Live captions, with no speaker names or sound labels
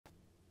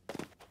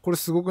これ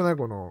すごくない？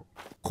この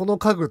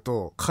家具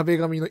と壁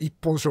紙の一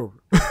本勝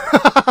負。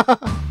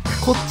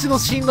こっちの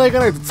信頼が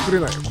ないと作れ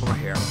ないよ、この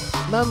部屋。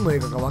何の映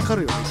画かわか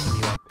るよね、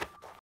君は。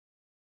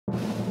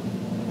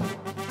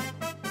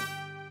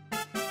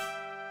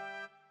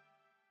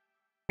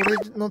これ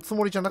のつ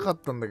もりじゃなかっ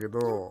たんだけ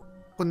ど、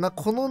こ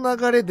の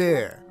流れ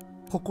で、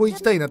ここ行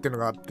きたいなっていうの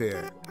があって、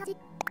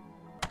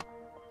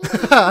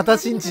あた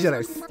しんちじゃな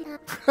いです。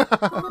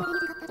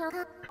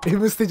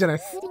M ステじゃない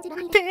です。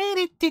テ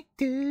レテ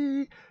テ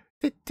ー、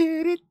テ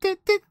テレテ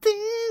テテー、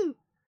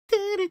テ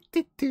レ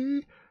テテ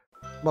ー。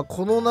まあ、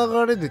この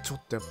流れでちょ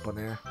っとやっぱ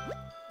ね、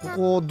こ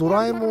こド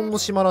ラえもんの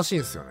島らしいん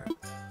ですよね。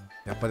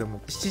やっぱでも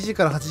7時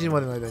から8時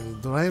までの間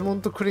にドラえも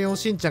んとクレヨン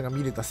しんちゃんが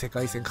見れた世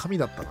界線神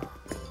だったな。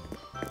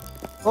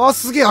あー、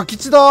すげえ空き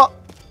地だ。あ、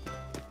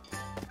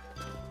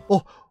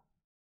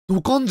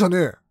土管じゃね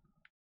え。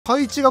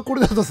配置がこ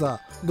れだとさ、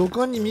土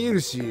管に見え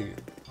るし、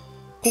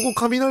ここ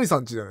雷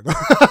さんちだよね。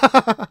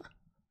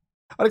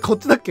あれこっ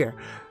ちだっけ？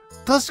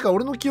確か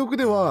俺の記憶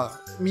では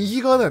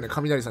右側だよね、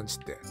雷さんちっ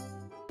て。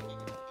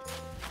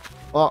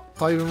あ、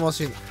タイムマ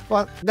シン。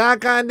わ、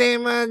中で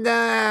もだー。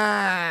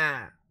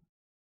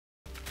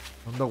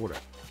なんだこれ。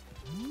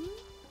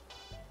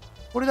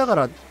これだか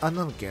ら、なん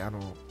だっけ、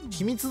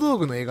秘密道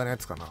具の映画のや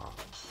つかな。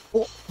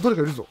お、誰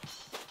かいるぞ。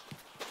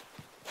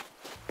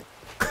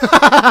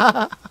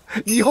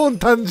日本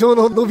誕生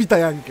ののび太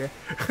やんけ。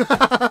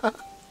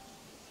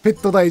ペ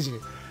ット大臣。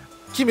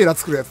キメラ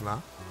作るやつ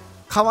な。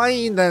可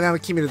愛いんだよね、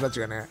キメラたち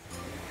がね。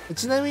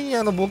ちなみに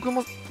僕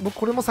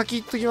これも先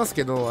言っときます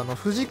けど、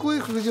藤子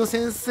F 不二雄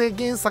先生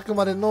原作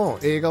までの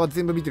映画は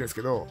全部見てるんです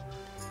けど、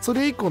そ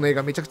れ以降の映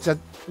画めちゃくちゃ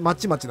ま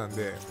ちまちなん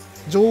で、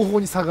情報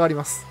に差があり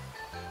ます。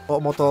あ、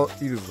また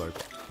いるぞ、誰か。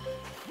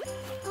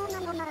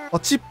あ、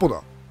チッポ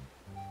だ。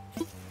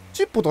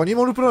チッポとアニ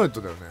マルプラネッ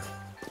トだよね。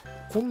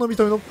こんな見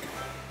た目の。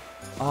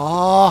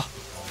あ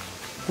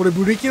ー、これ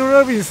ブレキの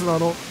ラビリンスの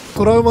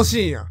トラウマ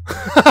シーンやん。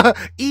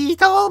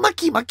糸巻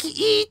き巻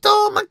き、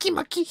糸巻き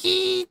巻き、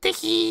引いて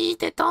引い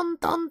て、トン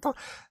トントン。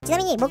ちな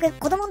みに僕、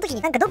子供の時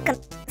になんかどっか、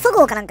そ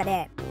ごうかなんか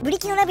で、ブリ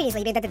キのラビリンスを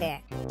入れて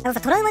て、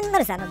トラウマにな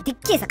るさ、でっ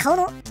けえさ、顔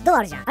のドア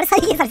あるじゃん。あれ再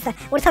現されてさ、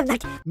俺多分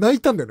泣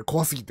いたんだよね、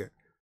怖すぎて。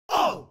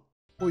こ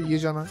れ家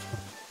じゃない？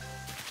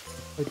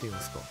入ってみま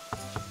すか。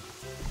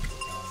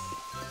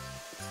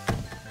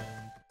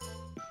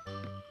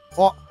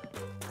あ、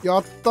や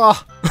った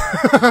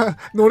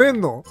乗れ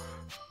んの？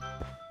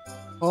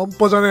半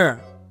端じゃね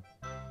え。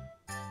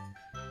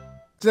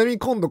ちなみに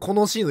今度こ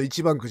のシーンの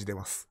一番くじ出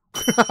ます。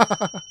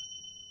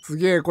す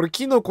げえ、これ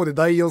キノコで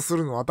代用す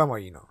るの頭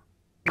いいな。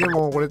で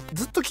もこれ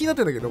ずっと気になっ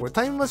てんだけど、これ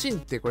タイムマシン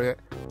ってこれ、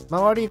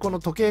周りにこの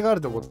時計があ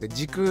るとこって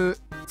時空、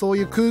そう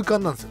いう空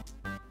間なんですよ。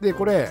で、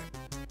これ、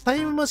タ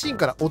イムマシン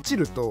から落ち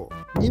ると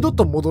二度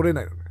と戻れ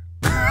ないのね。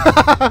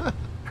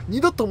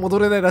二度と戻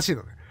れないらしい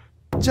のね。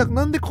じゃあ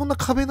なんでこんな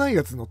壁ない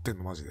やつ乗ってん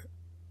のマジで。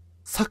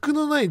柵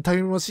のないタ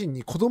イムマシン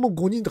に子供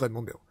5人とかで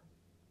飲んだよ。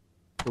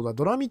そうだ、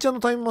ドラミちゃんの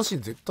タイムマシ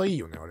ン絶対いい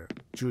よね、あれ。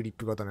チューリッ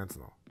プ型のやつ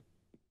な。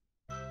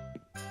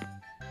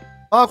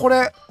あ、こ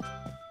れ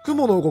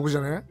雲の王国じ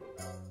ゃね？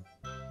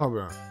多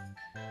分。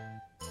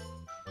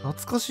懐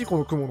かしい、こ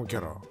の雲のキ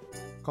ャラ。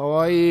か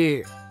わい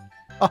い。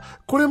あ、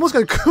これもしか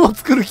して雲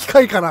作る機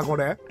械かな、こ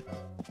れ。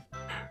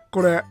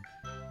これ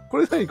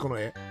何この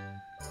絵。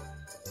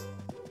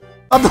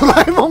あ、ド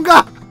ラえもん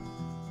が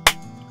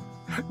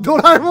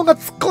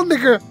突っ込んで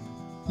く。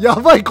や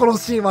ばい、この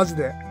シーンマジ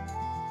で。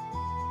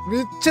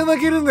めっちゃ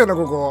泣けるんだよな、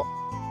ここ。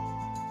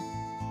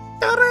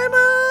ドラえも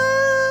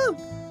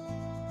ん。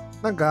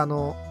なんか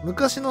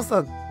昔の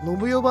さ、信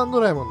代版ド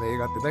ラえもんの映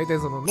画って大体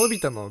その、のび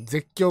太の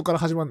絶叫から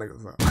始まるんだけど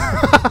さ。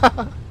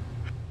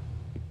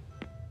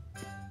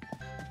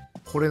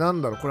これな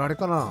んだろう、これあれ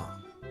か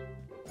な。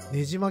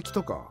ねじ巻き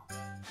とか。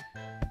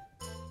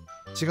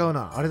違う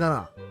な、あれだ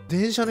な。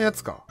電車のや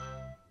つか。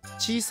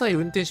小さい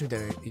運転手みたい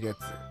なのいるやつ。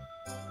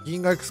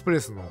銀河エクスプレ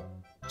スの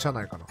車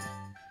内かな。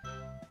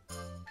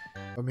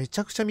めち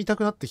ゃくちゃ見た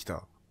くなってき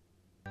た。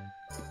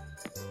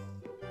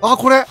あ、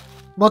これ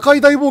魔界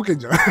大冒険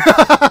じゃん。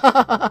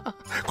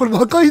これ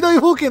魔界大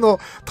冒険の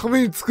た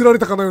めに作られ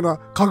たかのような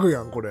家具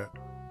やん、これ。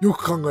よ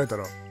く考えた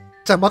ら。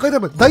じゃあ魔界大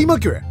冒険、大魔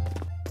教や。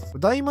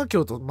大魔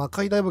教と魔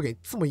界大冒険い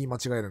つも言い間違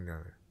えるんだよ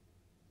ね。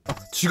あ、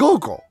違う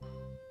か。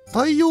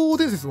太陽王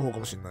伝説の方か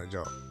もしんない、じ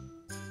ゃあ。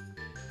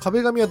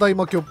壁紙は大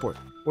魔教っぽい。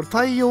俺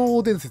太陽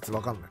王伝説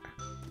わかんない。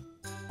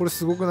これ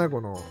すごくない？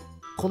こ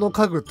の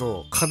家具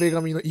と壁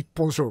紙の一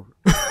本勝負。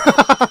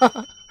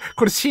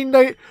これ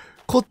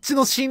こっち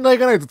の信頼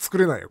がないと作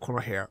れないよ、この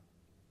部屋。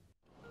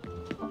こ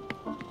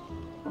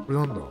れ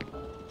なんだ？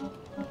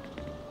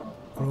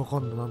これわか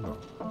んない、なんだ？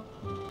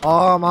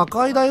あー、魔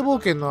界大冒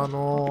険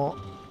の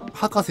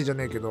博士じゃ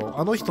ねえけど、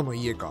あの人の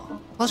家か。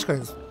確か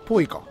に、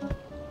ぽいか。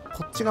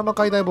こっちが魔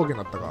界大冒険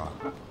だったか。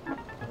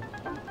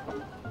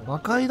魔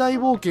界大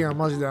冒険は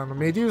マジで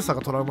メデューサ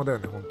がトラウマだよ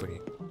ね、本当に。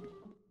こ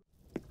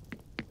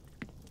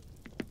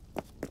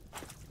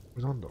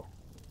れなんだ？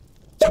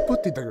チャプっ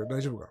て言ったけど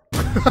大丈夫か？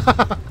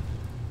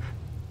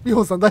美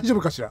穂さん大丈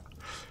夫かしら？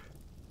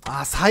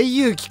あ、最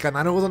遊記か。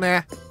なるほど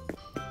ね。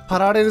パ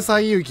ラレル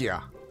最遊記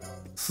や。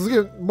すげ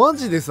え、マ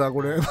ジでさ、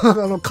これ、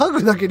家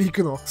具だけで行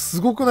くの、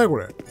すごくないこ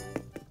れ。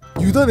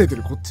委ねて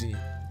る、こっちに。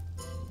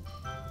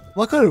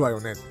わかるわ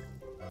よね、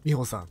美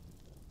穂さん。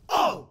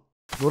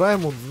ドラえ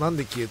もんズなん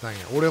で消えたんや。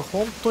俺、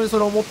本当にそ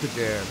れ思って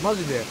て、マ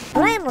ジで。ド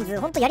ラえもんズ、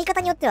ほんとやり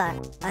方によっては、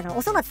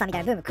おそ松さんみた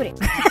いなブーム来る。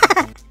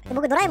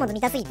僕、ドラえもんズ見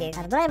たすぎて、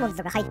ドラえもんズ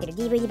とか入ってる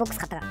DVD ボックス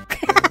買ったから。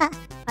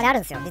あれある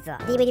んですよ、実は。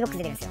DVD ボックス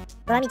出てるんですよ。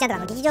ドラミちゃんと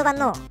か劇場版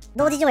の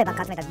同時上映ばっ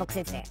か集めたボックス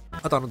出てて。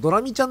あとド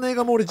ラミちゃんの映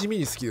画も俺地味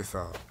に好きで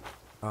さ、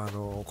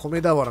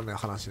米俵の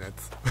話のや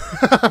つ。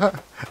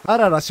あ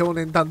らら少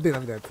年探偵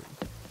団みたいなやつ。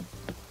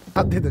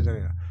探偵団じゃね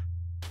えな。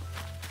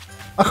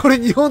あ、これ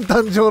日本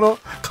誕生の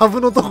株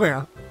のとこや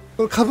ん。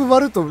これ株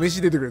割ると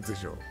飯出てくるやつで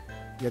しょ。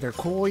いや、だか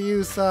らこうい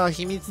うさ、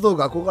秘密道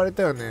具憧れ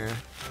たよね。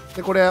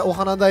で、これ、お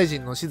花大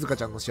臣の静香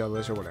ちゃんの仕業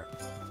でしょ、これ。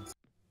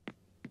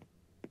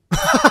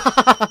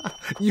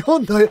日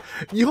本誕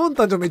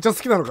生めっちゃ好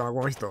きなのかな、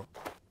この人。こ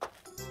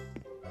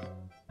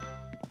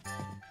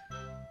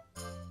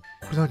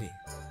れ何？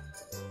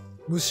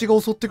虫が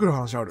襲ってくる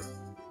話ある。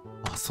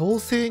あ、創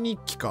世日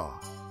記か。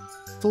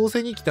創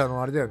世日記って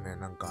あれだよね。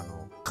なんか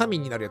神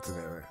になるやつ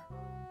だよね。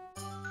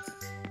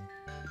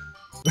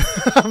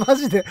マ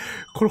ジで、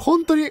これ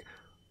本当に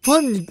ファ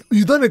ンに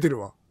委ねてる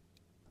わ。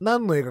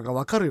何の映画か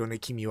わかるよね、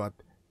君は。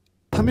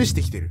試し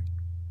てきてる。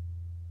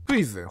ク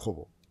イズだよ、ほ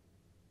ぼ。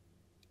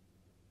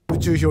宇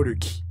宙漂流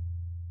記。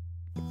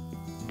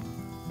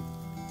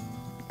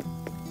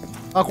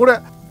あ、こ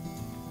れ。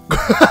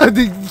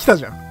で、来た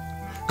じゃん。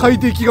海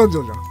底祈願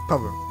城じゃん、多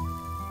分。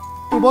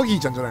これバギー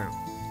ちゃんじゃないの？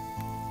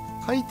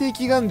海底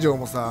祈願城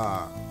も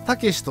さ、た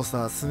けしと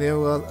さ、スネ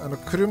夫が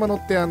車乗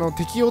って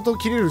敵音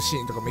切れるシ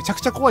ーンとかめちゃく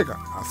ちゃ怖いから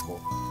ね、あそ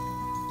こ。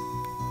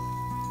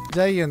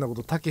ジャイアンのこ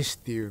とたけし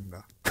って言うん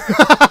だ。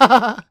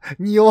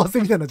匂わせ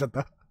みたいになっちゃっ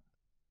た。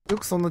よ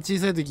くそんな小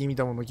さい時に見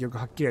たものの記憶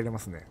はっきりありま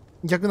すね。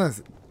逆なんで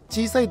す。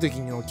小さい時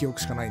の記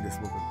憶しかないんです、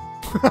僕。こ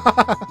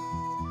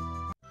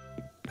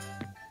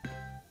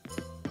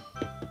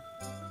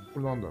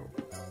れなんだろう。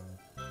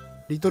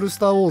リトルス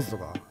ターウォーズと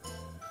か。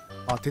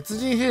あ、鉄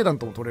人兵団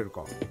とも取れる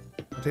か。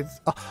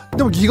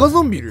でもギガ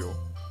ゾンビいるよ。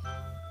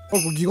あ、こ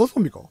れギガゾ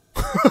ンビか。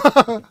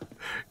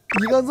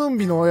ギガゾン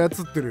ビの操っ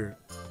てる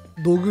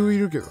土偶い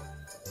るけど。っ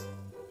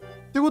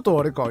てこと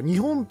はあれか、日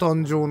本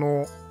誕生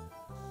の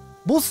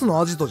ボス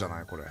のアジトじゃ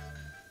ないこれ。や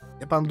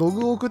っぱ土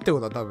偶を置くってこ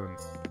とは多分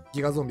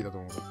ギガゾンビだと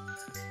思う。や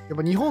っ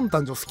ぱ日本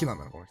誕生好きなん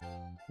だな、この人。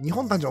日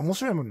本誕生面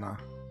白いもんな。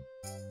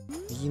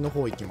右の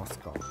方行きます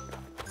か。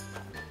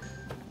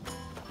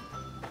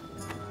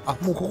あ、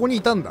もうここに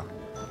いたんだ。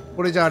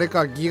これじゃああれ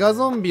か、ギガ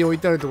ゾンビ置い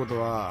てあるってこと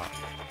は、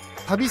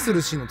旅す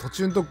るシーンの途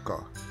中のとこ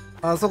か。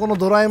あそこの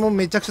ドラえもん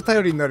めちゃくちゃ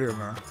頼りになるよ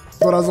な。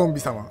ドラゾンビ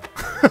様。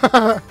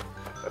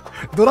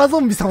ドラゾ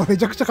ンビ様め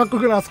ちゃくちゃかっこ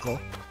よくないあそこ。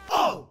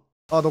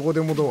あ、どこ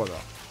でもドアだ。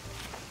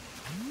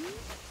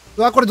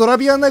うわ、これドラ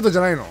ビアンナイトじ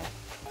ゃないの？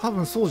多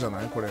分そうじゃ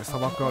ないこれ、砂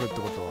漠あるって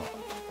ことは。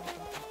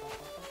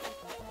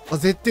あ、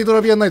絶対ド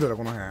ラビアンナイトだ、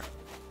この辺。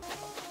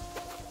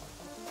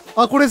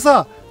あ、これ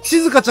さ、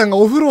静香ちゃんが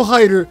お風呂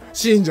入る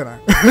シーンじゃな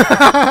い？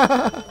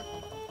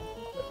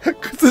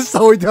靴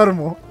下置いてある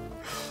もん。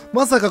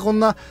まさかこん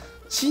な、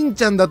しん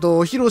ちゃんだ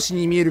とヒロシ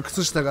に見える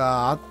靴下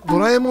が、ド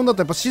ラえもんだ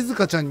とやっぱ静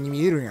香ちゃんに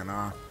見えるんや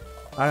な。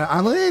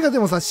あの映画で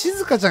もさ、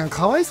静香ちゃんが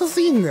可愛さ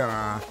すぎんだよ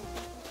な。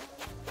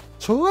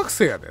小学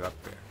生やで、だっ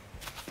て。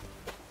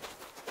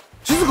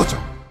静香ちゃ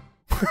ん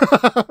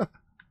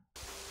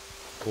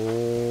お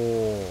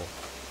ー。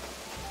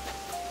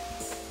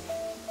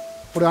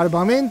これあれ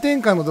場面転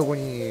換のとこ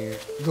に、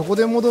どこ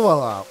でもドア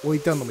が置い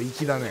てあるのも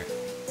粋だね。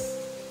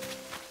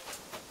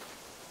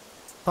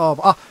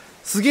あ、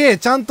すげえ、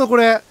ちゃんとこ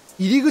れ、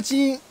入り口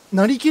に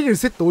なりきれる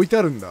セット置いて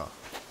あるんだ。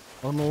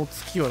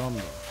月はなん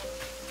だ？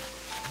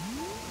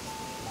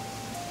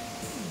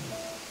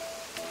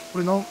こ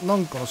れなん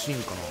かのシー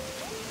ンかな。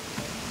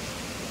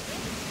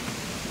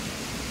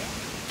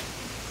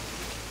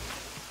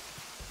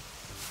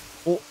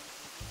お、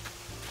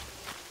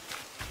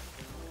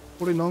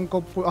これなんか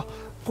っぽい。あ、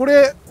こ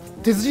れ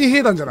鉄人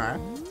兵団じゃない？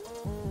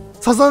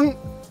サザン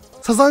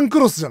ク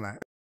ロスじゃない？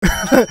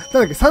なん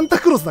だっけ、サンタ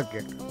クロスだっ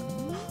け？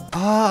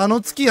あ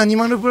ー、月アニ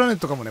マルプラネッ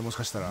トかもね、もし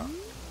かしたら。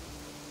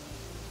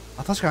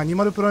あ、確かにアニ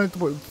マルプラネットっ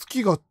ぽい。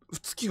月が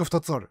2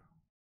つある。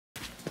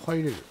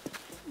入れる。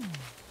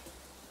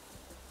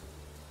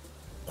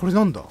これ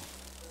なんだ？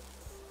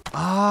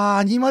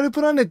アニマル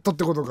プラネットっ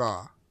てこと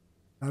か。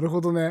なる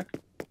ほどね。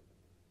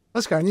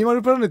確かにアニマ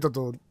ルプラネット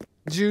と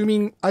住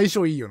民相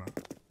性いいよな。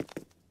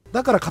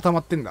だから固ま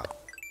ってんだ。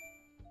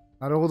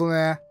なるほど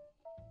ね。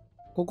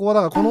ここはだ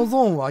からこのゾ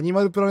ーンはアニ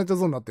マルプラネット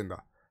ゾーンになってん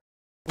だ。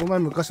この前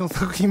昔の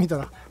作品見た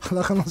ら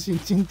裸のシン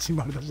チンチン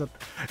丸出しだった。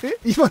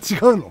今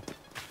違うの？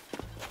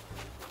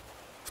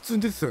普通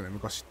に出てたよね、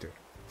昔って。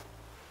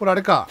これあ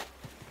れか。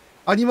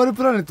アニマル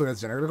プラネットのやつ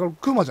じゃない？これ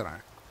クマじゃない？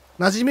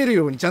馴染める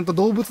ようにちゃんと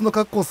動物の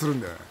格好をする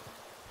んだよね。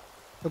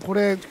こ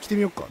れ着て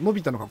みよっか。のび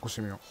太の格好し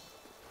てみよ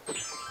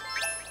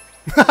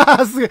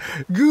う。すげえ。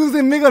偶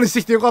然メガネし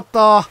てきてよかっ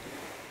た。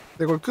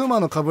で、これクマ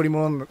の被り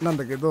物なん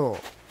だけど、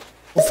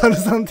お猿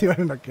さんって言われ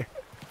るんだっけ？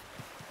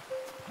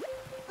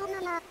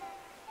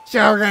し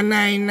ょうが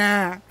ない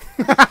な。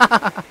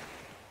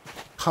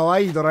かわ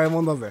いいドラえ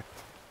もんだぜ。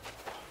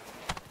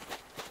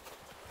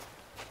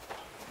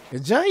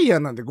ジャイア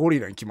ンなんてゴ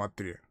リラに決まっ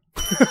てる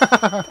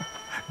やん。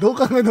どう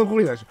考えてもゴ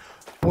リラでし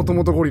ょ。もと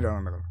もとゴリラ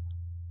なんだか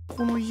ら。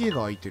この家が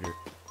空いてる。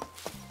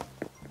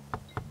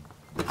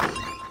あ、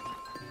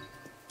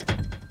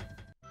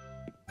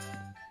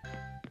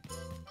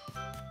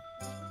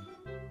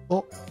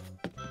こ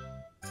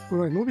れ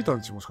何のび太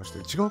んちもしかして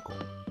違うか。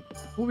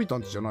のび太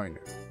んちじゃないね。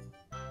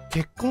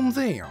結婚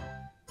前夜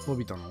の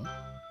び太の。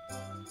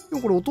で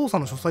もこれお父さ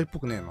んの書斎っぽ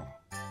くねえな。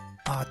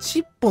あ、チ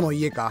ッポの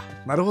家か。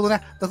なるほど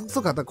ね。そ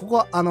うか、ここ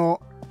は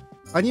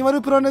アニマ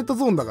ルプラネット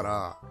ゾーンだか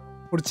ら、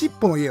これチッ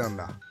ポの家なん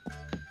だ。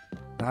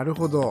なる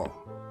ほど。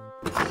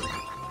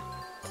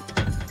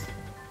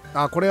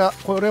あ、これ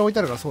置いて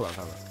あるからそうだ、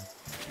多分。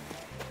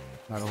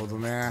なるほど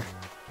ね。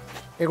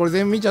これ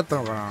全部見ちゃった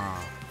のかな。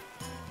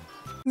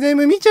全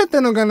部見ちゃっ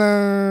たのか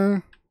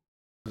な。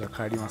じゃ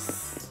あ帰りま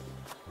す。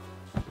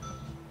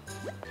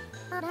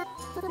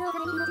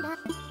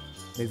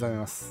目覚め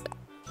ます。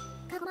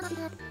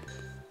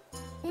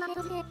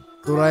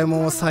ドラえも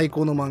んは最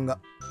高の漫画。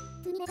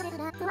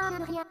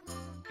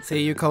声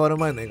優変わる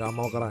前の絵があん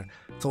まわからない。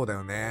そうだ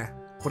よね。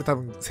これ多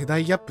分世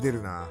代ギャップ出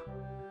るな。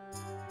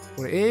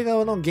これ映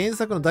画の原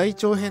作の大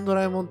長編ド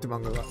ラえもんって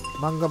漫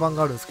画版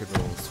があるんですけど、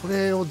そ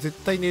れを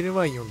絶対寝る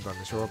前に読んだん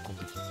で、小学校の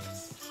時。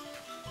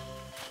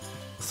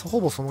ほ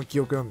ぼその記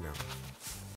憶なんだよ。